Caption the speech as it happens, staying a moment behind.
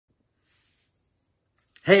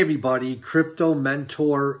Hey everybody, Crypto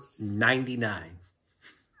Mentor 99.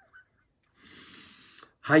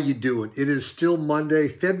 How you doing? It is still Monday,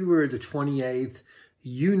 February the 28th.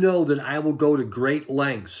 You know that I will go to great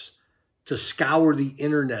lengths to scour the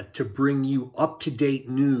internet to bring you up-to-date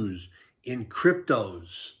news in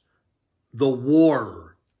cryptos, the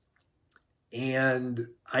war. And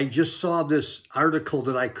I just saw this article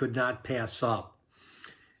that I could not pass up.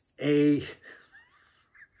 A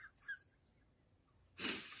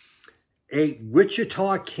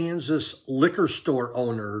Wichita, Kansas liquor store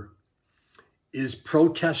owner is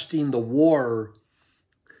protesting the war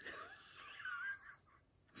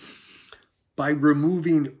by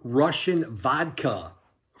removing Russian vodka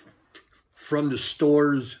from the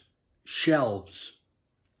store's shelves.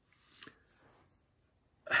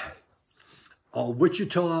 A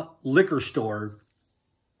Wichita liquor store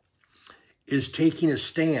is taking a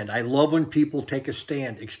stand. I love when people take a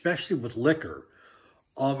stand, especially with liquor.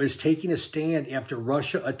 Is taking a stand after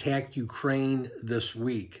Russia attacked Ukraine this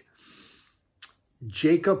week.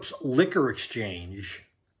 Jacob's Liquor Exchange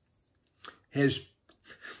has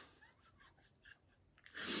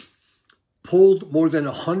pulled more than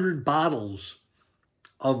 100 bottles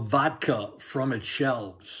of vodka from its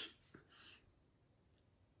shelves.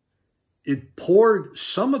 It poured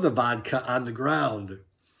some of the vodka on the ground.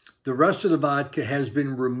 The rest of the vodka has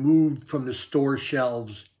been removed from the store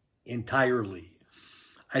shelves entirely.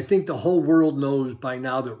 I think the whole world knows by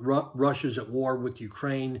now that Russia's at war with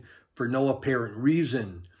Ukraine for no apparent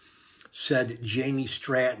reason, said Jamie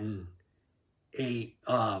Stratton, a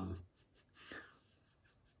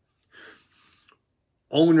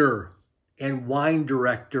owner and wine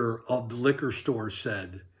director of the liquor store,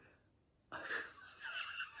 said.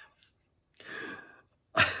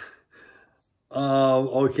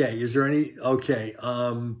 Okay, is there any, okay,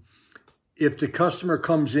 if the customer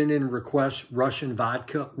comes in and requests Russian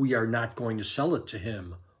vodka, we are not going to sell it to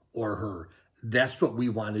him or her. That's what we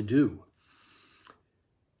want to do.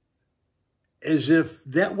 As if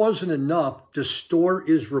that wasn't enough, the store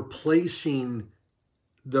is replacing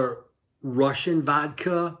the Russian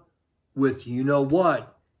vodka with, you know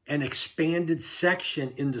what, an expanded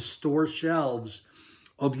section in the store shelves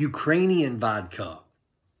of Ukrainian vodka.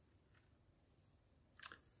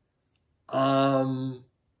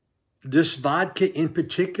 This vodka in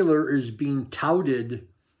particular is being touted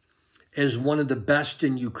as one of the best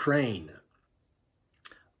in Ukraine.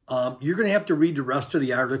 You're going to have to read the rest of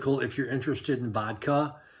the article if you're interested in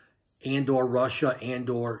vodka and or Russia and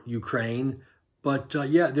or Ukraine. But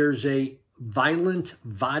yeah, there's a violent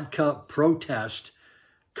vodka protest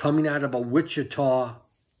coming out of a Wichita,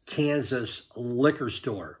 Kansas liquor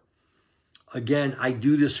store. Again, I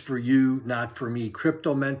do this for you, not for me.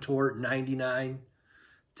 Crypto Mentor 99.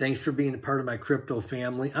 Thanks for being a part of my crypto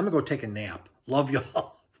family. I'm going to go take a nap. Love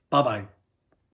y'all. Bye-bye.